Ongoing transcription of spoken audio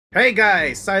Hey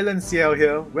guys, SilentCiel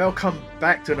here. Welcome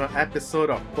back to another episode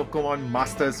of Pokemon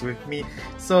Masters with me.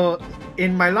 So,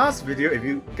 in my last video, if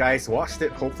you guys watched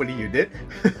it, hopefully you did.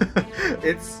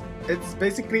 it's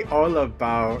basically all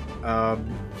about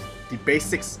the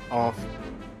basics of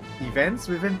events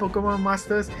within Pokemon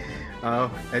Masters.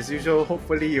 As usual,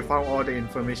 hopefully you found all the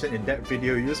information in that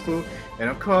video useful. And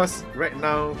of course, right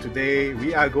now, today,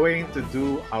 we are going to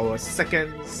do our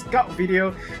second scout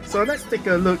video. So let's take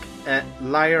a look at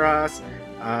Lyra's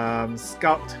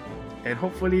scout and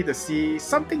hopefully to see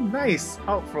something nice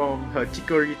out from her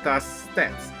Chikorita's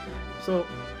stats. So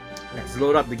let's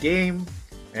load up the game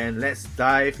and let's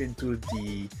dive into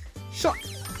the shop,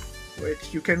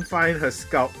 which you can find her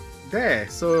scout there.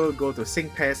 So go to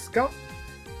Sync Pair Scout.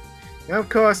 And of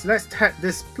course, let's tap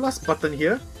this plus button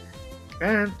here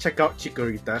and check out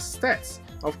Chikorita's stats.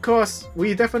 Of course,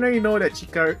 we definitely know that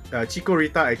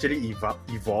Chikorita actually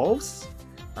evolves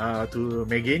to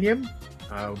Meganium,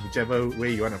 whichever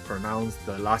way you want to pronounce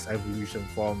the last evolution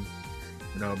form,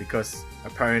 because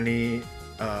apparently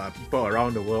people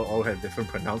around the world all have different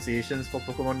pronunciations for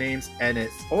Pokemon names, and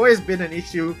it's always been an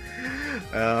issue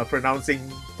pronouncing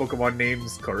Pokemon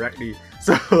names correctly.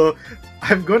 So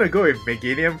I'm gonna go with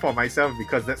Meganium for myself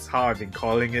because that's how I've been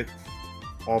calling it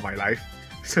all my life.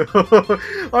 So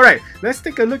alright, let's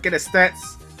take a look at the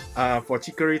stats for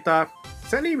Chikorita.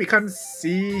 Sadly, we can't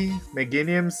see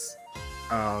Meganium's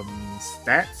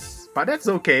stats, but that's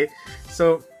okay.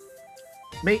 So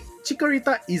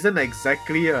Chikorita isn't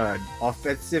exactly an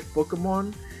offensive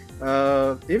Pokemon.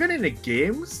 Even in the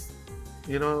games,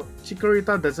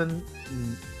 Chikorita doesn't,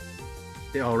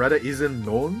 or rather isn't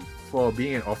known for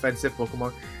being an offensive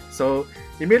Pokemon. So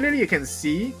immediately you can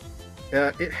see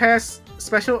it has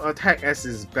special attack as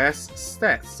its best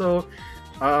stat. So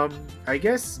I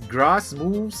guess grass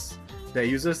moves that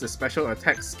uses the special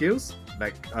attack skills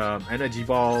like Energy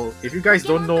Ball. If you guys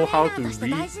don't know how to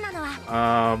read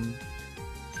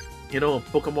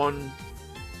Pokemon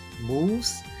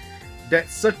moves, that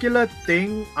circular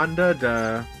thing under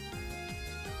the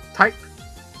type,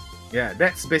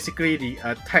 that's basically the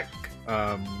attack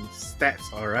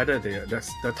stats, or rather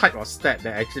the type of stat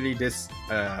that actually this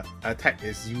attack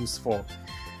is used for.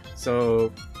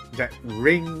 So that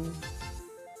ring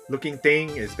looking thing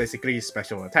is basically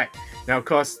special attack. Now of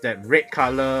course that red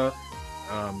color,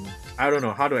 I don't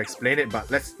know how to explain it, but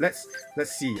let's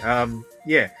see.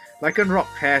 Lycanroc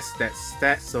has that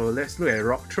stat, so let's look at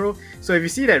Rock Throw. So if you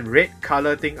see that red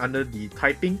color thing under the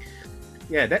typing,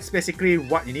 that's basically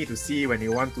what you need to see when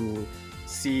you want to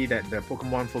see that the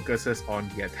Pokemon focuses on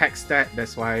the attack stat.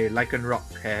 That's why Lycanroc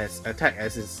has attack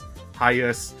as its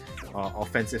highest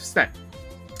offensive stat.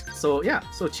 So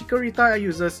so Chikorita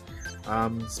uses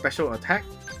special attack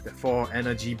for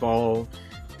Energy Ball.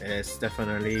 Is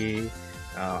definitely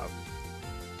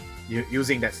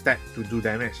using that stat to do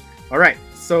damage. Alright,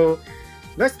 so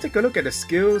let's take a look at the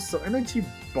skills. So Energy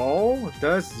Ball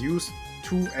does use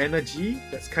 2 energy.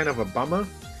 That's kind of a bummer.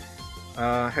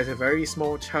 Has a very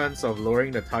small chance of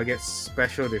lowering the target's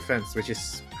special defense, which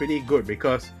is pretty good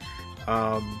because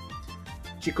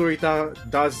Chikorita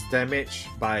does damage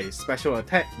by special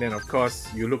attack. Then of course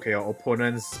you look at your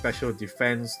opponent's special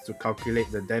defense to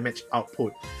calculate the damage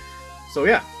output. So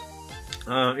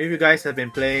if you guys have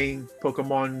been playing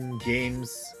Pokemon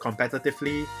games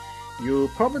competitively, you'll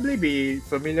probably be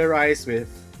familiarized with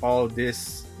all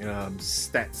these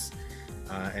stats,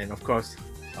 and of course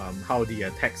how the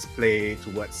attacks play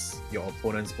towards your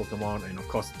opponent's Pokemon, and of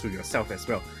course to yourself as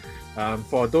well.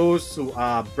 For those who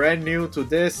are brand new to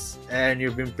this and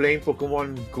you've been playing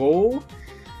Pokemon Go,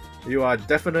 you are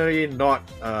definitely not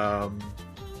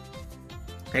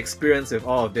experienced with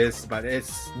all of this, but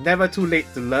it's never too late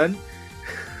to learn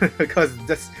because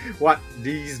that's what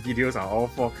these videos are all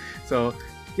for. So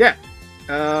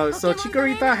so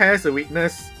Chikorita has a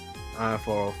weakness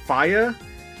for fire,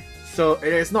 so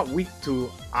it is not weak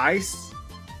to ice,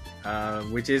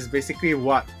 which is basically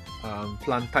what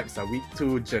plant types are weak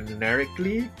to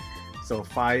generically. So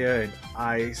fire and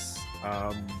ice,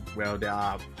 well, there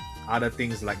are other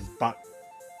things like bug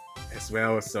as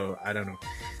well, so I don't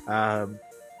know.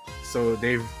 So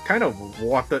they've kind of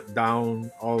watered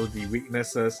down all the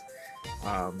weaknesses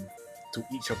to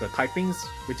each of the typings,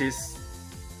 which is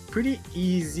pretty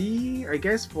easy, I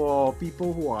guess, for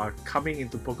people who are coming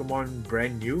into Pokemon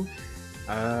brand new.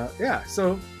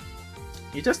 So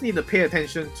you just need to pay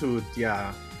attention to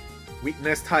their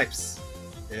weakness types,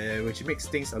 which makes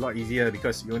things a lot easier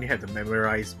because you only have to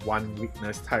memorize one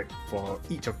weakness type for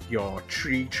each of your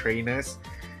 3 trainers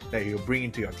that you bring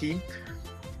into your team.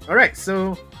 Alright,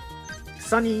 so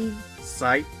sunny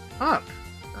side up.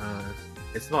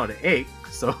 It's not an egg,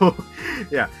 So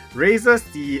yeah, raises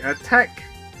the attack.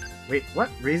 Wait, what?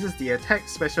 Raises the attack,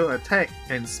 special attack,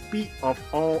 and speed of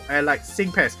all allied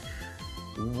sync pairs.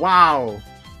 Wow.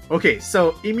 Okay,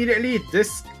 so immediately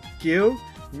this skill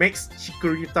makes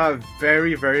Chikorita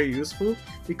very, very useful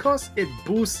because it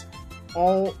boosts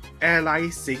all ally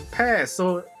sync pairs.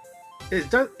 So it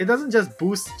doesn't just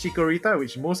boost Chikorita,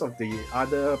 which most of the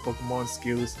other Pokemon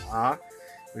skills are.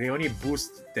 They only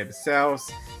boost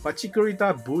themselves, but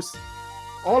Chikorita boosts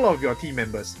all of your team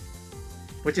members,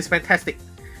 which is fantastic.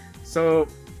 So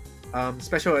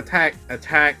special attack,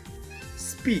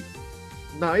 speed.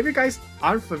 Now if you guys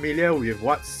aren't familiar with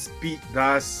what speed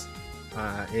does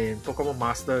in Pokemon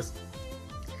Masters,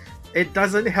 it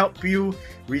doesn't help you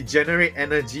regenerate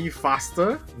energy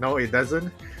faster. No, it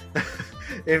doesn't.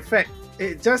 In fact,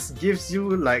 it just gives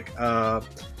you like a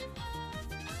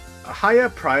higher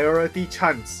priority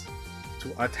chance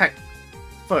to attack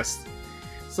first.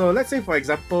 So let's say for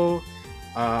example,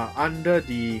 under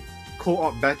the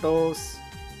co-op battles,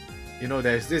 you know,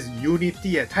 there's this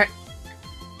unity attack.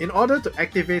 In order to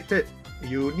activate it,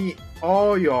 you need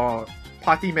all your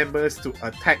party members to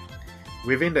attack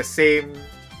within the same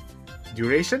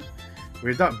duration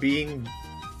without being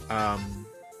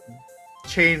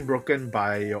chain broken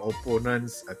by your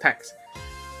opponent's attacks.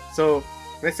 So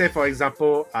let's say for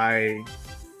example, I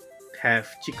have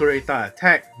Chikorita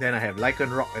attack, then I have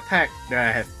Lycanroc attack, then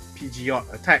I have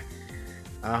Pidgeot attack.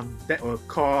 That will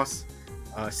cause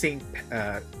I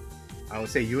would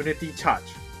say unity charge.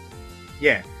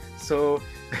 Yeah, so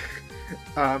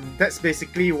that's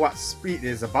basically what speed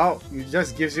is about. It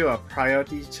just gives you a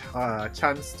priority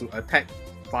chance to attack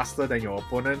faster than your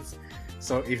opponents.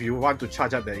 So if you want to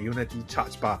charge up the unity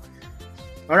charge bar.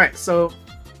 Alright, so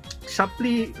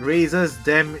sharply raises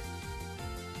them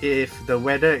if the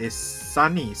weather is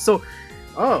sunny. So,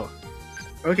 oh,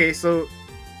 okay, so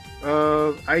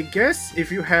I guess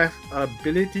if you have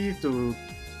ability to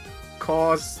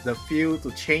cause the field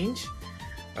to change,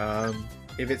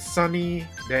 if it's sunny,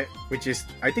 which is,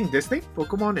 I think this thing,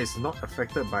 Pokemon is not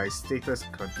affected by status.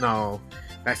 No,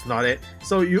 that's not it.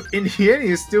 So you, in the end,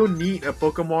 you still need a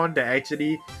Pokemon that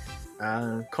actually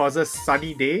causes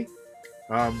sunny day,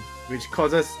 which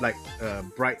causes like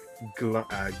bright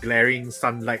glaring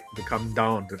sunlight to come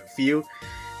down to the field.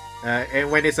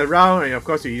 And when it's around, and of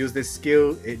course you use this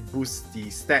skill, it boosts the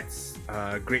stats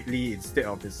greatly instead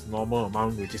of its normal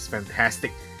amount, which is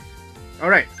fantastic.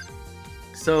 Alright,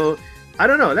 so I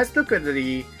don't know, let's look at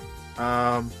the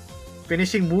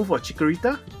finishing move for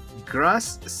Chikorita,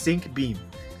 Grass Sync Beam.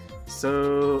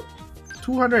 So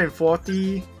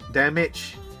 240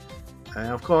 damage,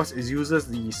 and of course it uses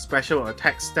the special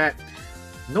attack stat,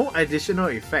 no additional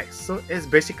effects, so it's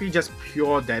basically just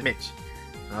pure damage.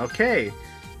 Okay,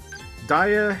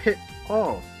 Dire Hit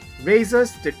All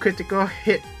raises the critical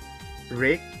hit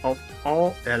rate of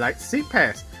all allied sync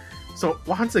pairs. So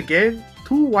once again,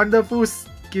 two wonderful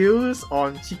skills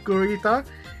on Chikorita,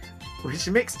 which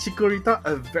makes Chikorita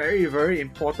a very, very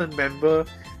important member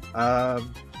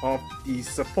of the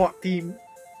support team,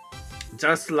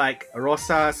 just like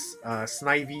Rosa's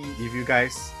Snivy, if you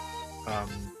guys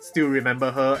still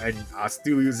remember her and are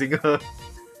still using her.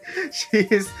 She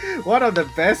is one of the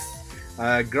best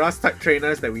grass type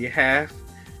trainers that we have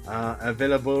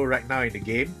available right now in the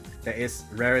game. That is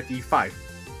Rarity 5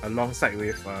 alongside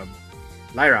with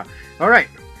Lyra. Alright,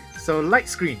 so Light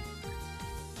Screen.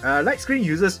 Light Screen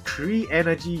uses 3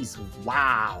 energies.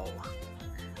 Wow!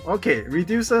 Okay,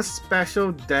 reduces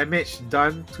special damage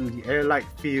done to the air-light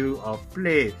field of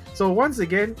play. So once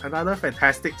again, another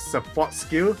fantastic support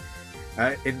skill.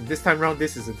 In this time round,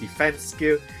 this is a defense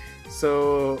skill.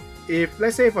 So if,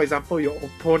 let's say for example, your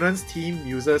opponent's team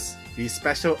uses the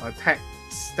special attack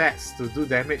stats to do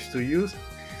damage to you,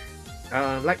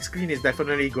 Light Screen is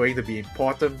definitely going to be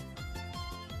important.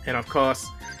 And of course,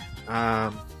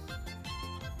 from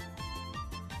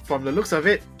the looks of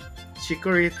it,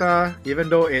 Chikorita, even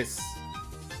though its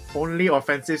only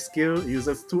offensive skill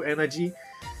uses 2 energy,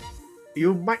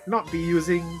 you might not be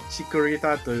using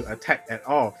Chikorita to attack at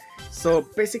all. So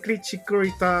basically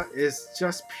Chikorita is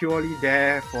just purely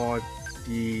there for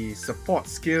the support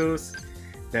skills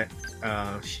that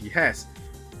she has.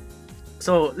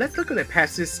 So let's look at the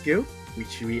passive skill,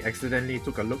 which we accidentally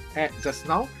took a look at just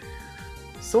now.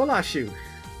 Solar Shield.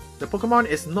 The Pokemon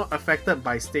is not affected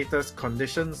by status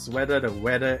conditions whether the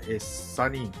weather is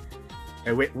sunny.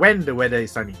 When the weather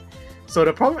is sunny. So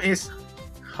the problem is,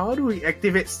 how do we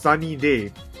activate Sunny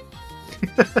Day?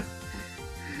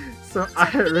 So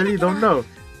I really don't know.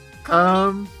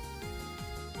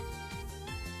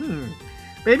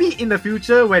 Maybe in the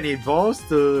future when it evolves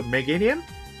to Meganium,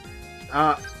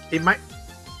 it might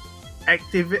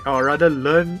activate or rather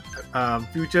learn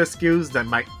future skills that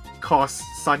might cause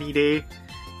Sunny Day.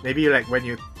 Maybe like when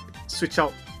you switch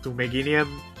out to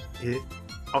Meganium, it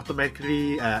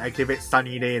automatically activates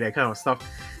Sunny Day, that kind of stuff.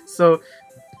 So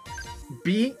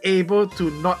being able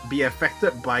to not be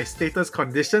affected by status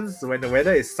conditions when the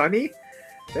weather is sunny,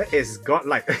 that is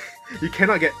godlike. You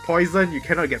cannot get poisoned, you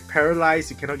cannot get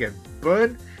paralyzed, you cannot get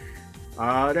burned.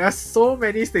 There are so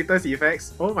many status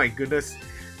effects. Oh my goodness.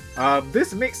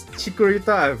 This makes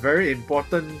Chikorita a very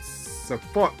important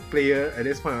support player at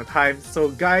this point of time. So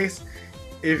guys,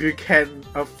 if you can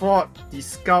afford the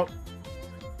Scout,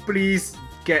 please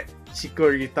get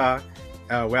Chikorita.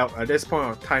 Well, at this point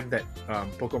of time that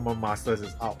Pokemon Masters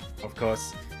is out, of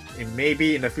course. It may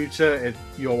be in the future if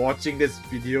you're watching this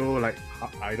video like,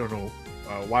 I don't know,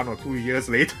 1 or 2 years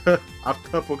later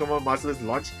after Pokemon Masters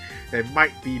launch, there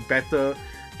might be better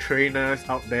trainers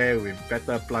out there with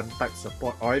better plant type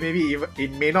support, or maybe even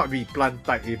it may not be plant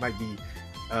type, it might be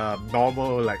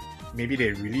normal, like maybe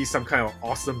they release some kind of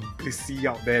awesome Blissey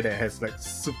out there that has like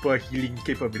super healing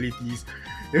capabilities.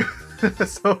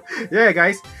 So yeah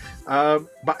guys,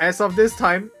 but as of this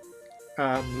time,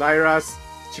 Lyra's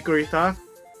Chikorita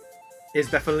is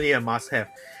definitely a must-have.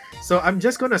 So I'm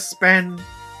just gonna spend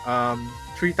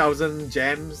 3,000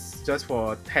 gems just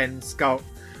for 10 Scout,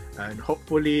 and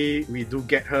hopefully we do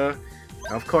get her.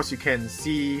 Of course you can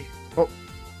see... oh,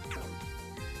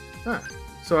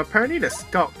 so apparently the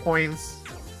Scout points...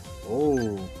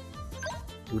 oh,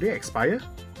 do they expire?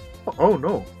 Oh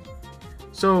no.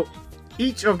 So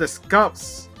each of the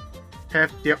Scouts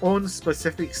have their own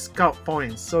specific Scout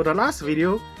points. So the last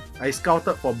video I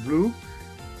scouted for blue,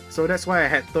 so that's why I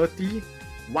had 30.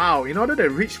 Wow, in order to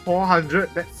reach 400,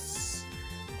 that's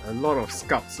a lot of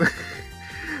Scouts.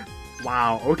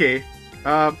 Wow, okay.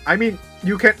 I mean,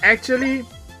 you can actually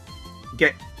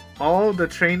get all the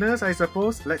trainers, I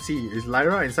suppose. Let's see, is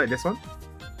Lyra inside this one?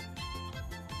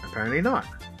 Apparently not.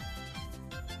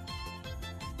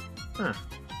 Huh.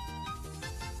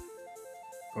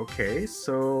 Okay,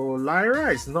 so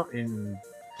Lyra is not in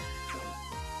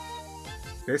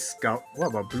this Scout. What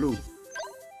about blue?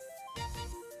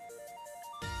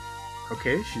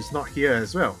 Okay, she's not here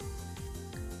as well.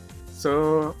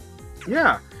 So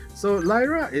yeah, so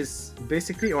Lyra is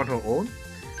basically on her own,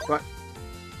 but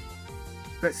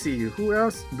let's see, who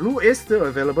else? Blue is still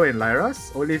available in Lyra's.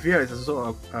 Olivia is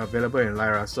also available in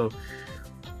Lyra, so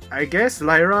I guess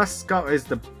Lyra's Scout is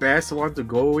the best one to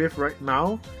go with right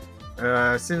now,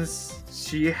 since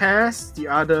she has the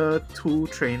other 2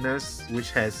 trainers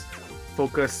which has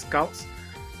focus Scouts.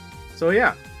 So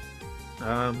yeah,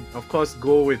 of course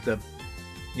go with the,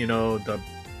 you know, the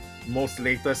most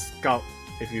latest Scout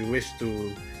if you wish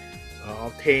to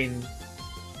obtain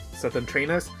certain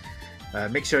trainers.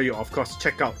 Make sure you of course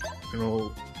check out, you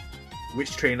know,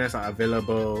 which trainers are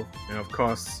available, and of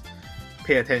course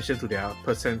pay attention to their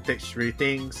percentage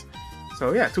ratings.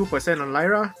 So yeah, 2% on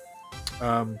Lyra.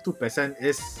 2%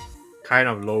 is kind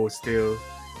of low still,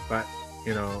 but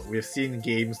you know, we've seen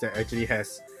games that actually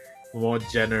has more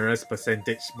generous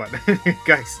percentage, but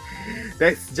guys,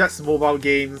 that's just mobile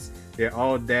games. They're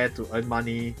all there to earn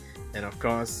money, and of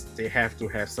course they have to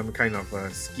have some kind of a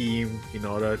scheme in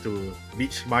order to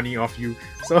leech money off you.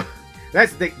 So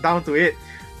let's dig down to it.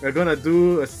 We're gonna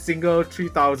do a single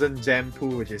 3,000 gem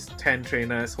pool, which is 10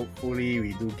 trainers. Hopefully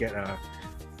we do get a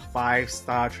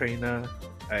 5-star trainer,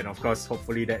 and of course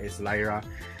hopefully that is Lyra.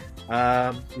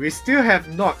 We still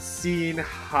have not seen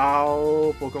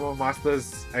how Pokemon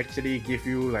Masters actually give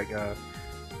you like a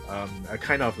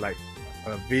kind of like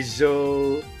a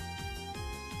visual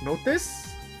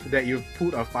notice that you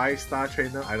put a 5-star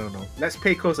trainer. I don't know. Let's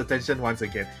pay close attention once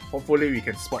again. Hopefully we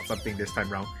can spot something this time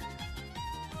round.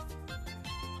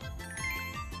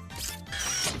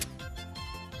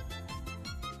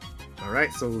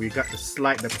 Alright, so we got to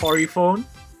slide the Poryphone.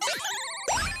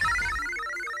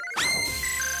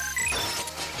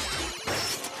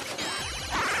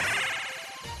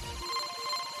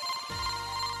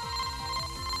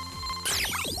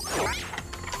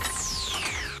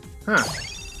 Huh.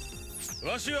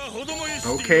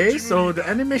 Okay, so the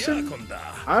animation,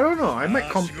 I don't know, I might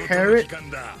compare it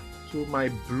to my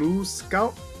blue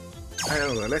Scout. I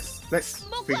don't know, let's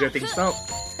figure things out.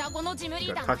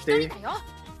 Got Tate.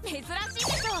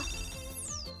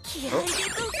 Oh,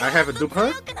 I have a dupe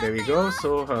her. There we go,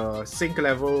 so her sync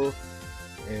level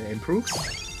improves.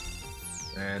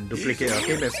 And duplicate of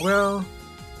him as well.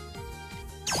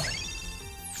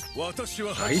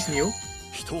 He's new.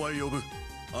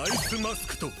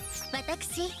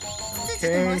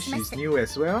 Okay, she's new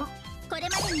as well.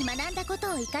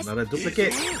 Another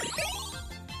duplicate.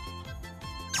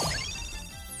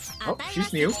 Oh,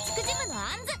 she's new.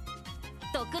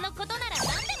 毒のことなら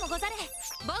何でもござれ。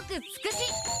僕つくし。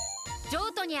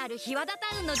譲渡にある日和田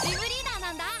タウンのジムリーダー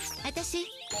なんだ。私、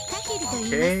カヒルと言いま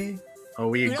す。Okay. Oh,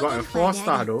 we got a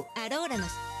 4-star though.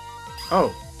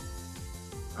 Oh.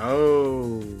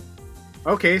 Oh.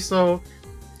 Okay, so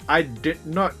I did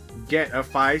not get a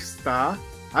 5-star.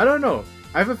 I don't know.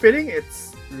 I have a feeling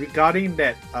it's regarding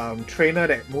that trainer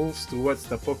that moves towards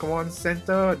the Pokemon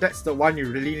Center. That's the one you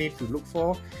really need to look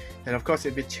for. And of course,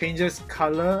 if it changes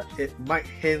color, it might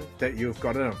hint that you've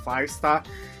gotten a 5-star.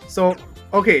 So,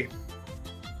 okay.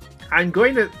 I'm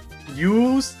going to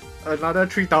use another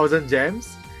 3000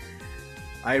 gems.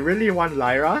 I really want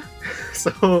Lyra.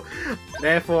 So,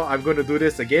 therefore, I'm going to do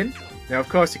this again. Now, of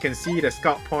course, you can see the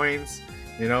scout points.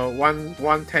 You know, one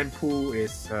Tenpu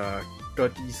is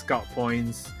 30 scout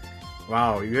points.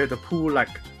 Wow, you have to pull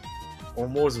like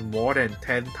almost more than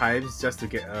 10 times just to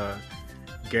get a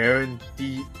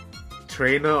guaranteed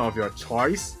trainer of your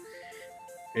choice.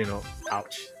 You know,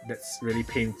 ouch. That's really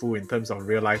painful in terms of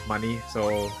real life money.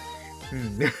 So,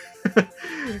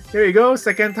 here we go,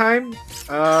 second time.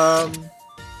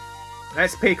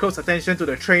 Let's pay close attention to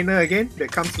the trainer again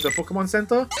that comes to the Pokemon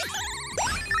Center.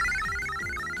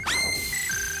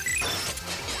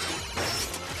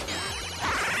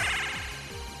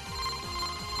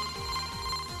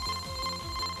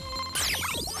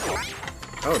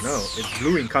 Oh no, it's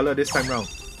blue in color this time round.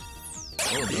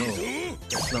 Oh no,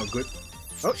 that's not good.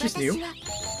 Oh, she's new.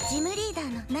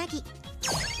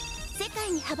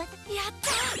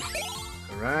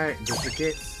 Alright,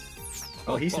 duplicates.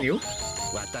 Oh, he's new.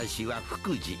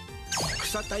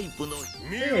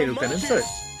 Hey, Lieutenant Search.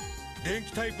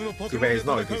 Too bad it's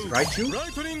not with his Raichu.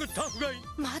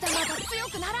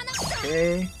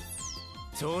 Okay.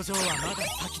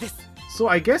 So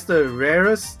I guess the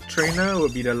rarest trainer will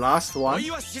be the last one.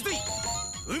 He's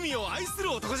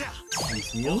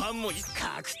new.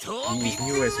 He's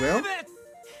new as well.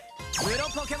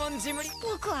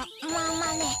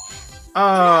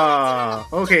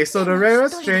 Okay, so the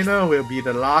rarest trainer will be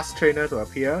the last trainer to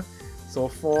appear. So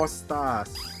 4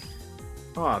 stars.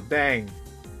 Oh dang.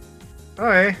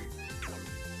 Okay.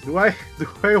 Do I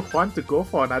want to go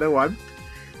for another one?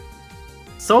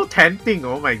 So tempting,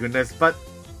 oh my goodness, but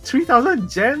 3000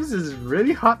 gems is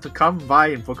really hard to come by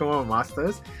in Pokemon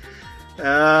Masters.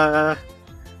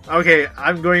 Okay,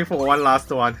 I'm going for one last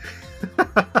one.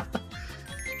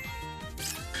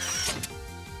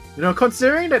 You know,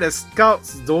 considering that the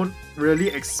scouts don't really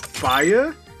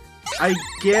expire, I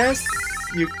guess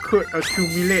you could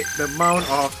accumulate the amount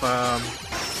of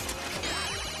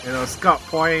you know, scout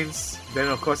points, then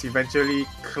of course eventually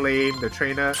claim the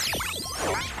trainer.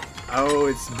 Oh,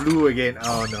 it's blue again.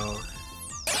 Oh no.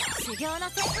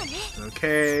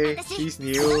 Okay, she's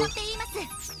new.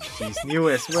 She's new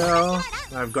as well.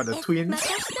 I've got the twins.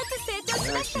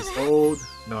 Yeah, she's old.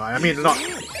 No, I mean not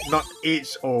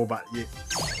age old, but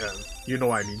you know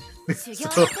what I mean.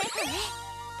 So,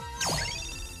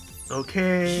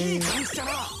 okay.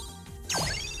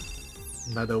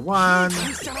 Another one.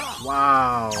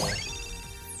 Wow.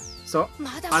 So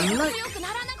unlike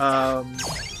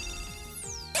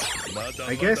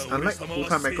I guess unlike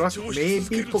full-time Macross,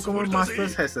 maybe Pokemon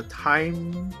Masters has a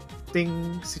time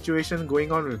thing situation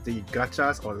going on with the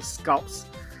gachas or the scouts,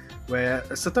 where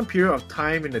a certain period of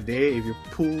time in the day, if you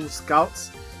pull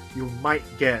scouts, you might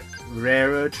get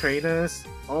rarer trainers.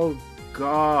 Oh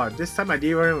god, this time I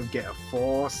didn't even get a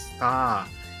 4-star.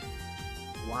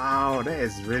 Wow, that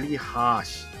is really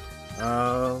harsh.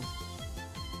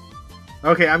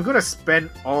 Okay, I'm gonna spend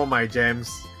all my gems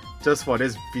just for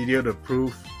this video to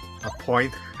prove a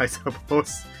point, I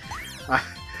suppose. I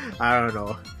don't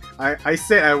know. I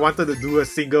said I wanted to do a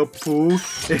single pull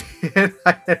and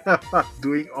I ended up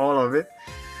doing all of it.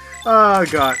 Oh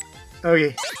god.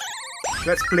 Okay.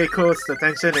 Let's play close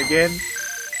attention again.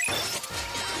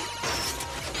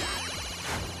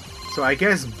 So I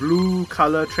guess blue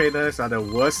color trainers are the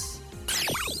worst.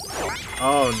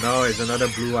 Oh no, it's another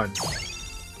blue one.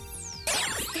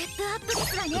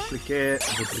 Duplicate,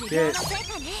 duplicate.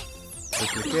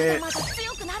 Duplicate.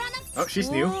 Oh, she's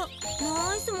new.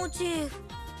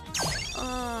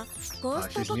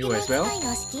 She's new as well.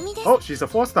 Oh, she's a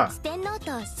 4-star.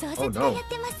 Oh no.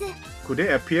 Could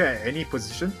they appear at any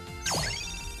position?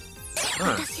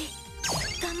 Huh.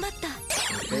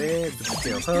 Okay,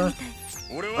 duplicate of her.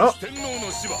 Oh!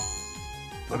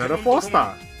 Another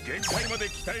 4-star.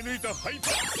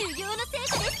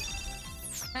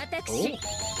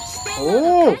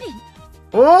 Oh!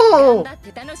 Oh!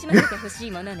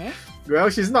 Well,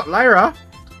 she's not Lyra,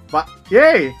 but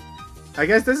yay! I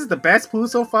guess this is the best pool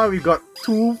so far. We got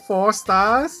 2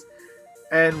 4-stars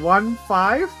and 1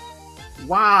 5.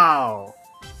 Wow.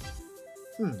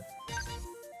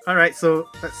 Alright, so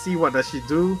let's see what does she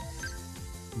do.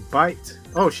 Bite.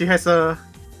 Oh, she has a...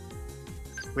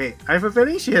 Wait, I have a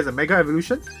feeling she has a Mega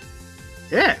Evolution?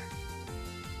 Yeah!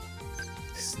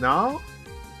 Snarl.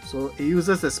 So it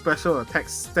uses the special attack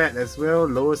stat as well,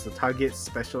 lowers the target's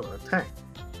special attack.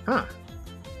 Huh.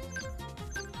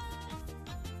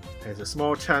 Has a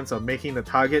small chance of making the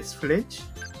targets flinch.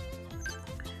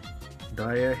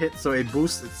 Dire hit, so it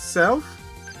boosts itself.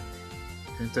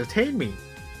 Entertain me.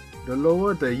 The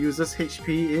lower the user's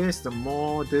HP is, the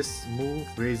more this move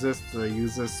raises the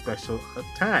user's special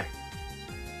attack.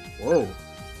 Whoa.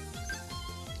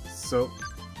 So,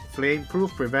 Flame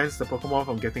Proof prevents the Pokemon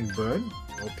from getting burned.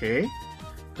 Okay.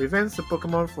 Prevents the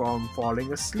Pokemon from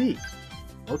falling asleep.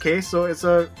 Okay, so it's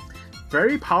a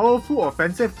very powerful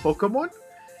offensive Pokemon?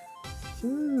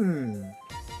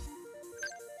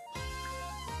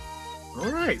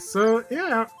 Alright, so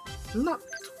yeah, not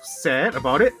too sad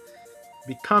about it.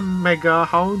 Become Mega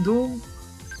Houndoom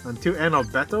until end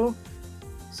of battle.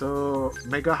 So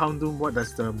Mega Houndoom, what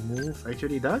does the move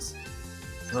actually does?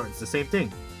 Oh, it's the same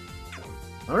thing.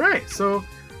 Alright, so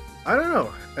I don't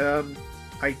know.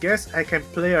 I guess I can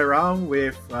play around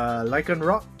with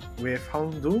Lycanroc with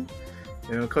Houndoom,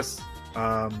 you know, because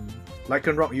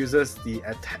Lycanroc uses the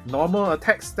normal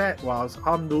attack stat while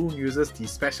Houndoom uses the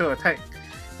special attack,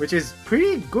 which is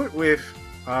pretty good with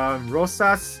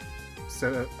Rosa's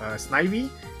Snivy,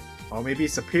 or maybe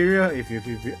Superior if you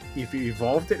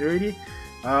evolved it already.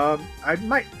 I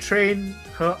might train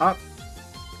her up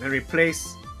and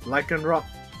replace Lycanroc,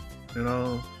 you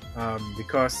know,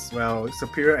 because, well,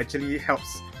 Superior actually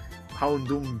helps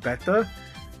Houndoom better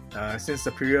since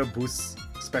Superior boosts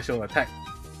special attack.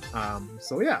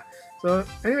 So yeah. So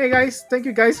anyway guys, thank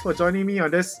you guys for joining me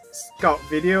on this scout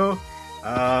video.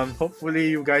 Hopefully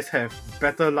you guys have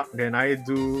better luck than I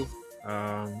do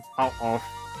out of...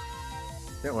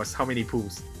 That was how many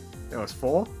pools? That was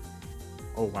 4?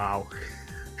 Oh wow.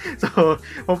 So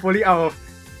hopefully out of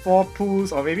 4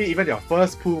 pools, or maybe even your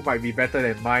first pool might be better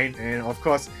than mine. And of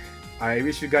course, I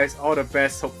wish you guys all the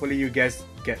best. Hopefully you guys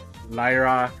get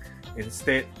Lyra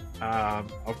instead.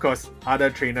 Of course, other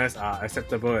trainers are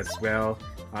acceptable as well.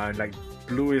 Like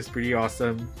Blue is pretty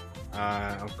awesome.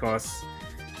 Of course,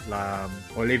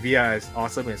 Olivia is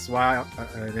awesome as well.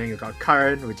 And then you got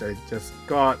Karen, which I just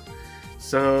got.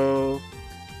 So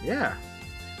yeah,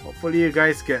 hopefully you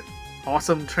guys get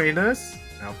awesome trainers.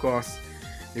 And of course,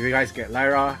 if you guys get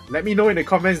Lyra, let me know in the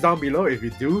comments down below if you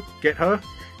do get her.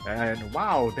 And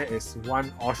wow, that is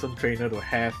one awesome trainer to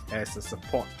have as a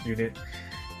support unit.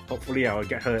 Hopefully I will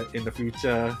get her in the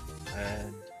future.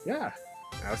 And yeah,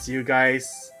 I'll see you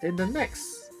guys in the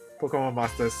next Pokemon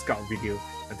Masters Scout video.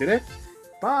 Until then,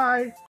 bye!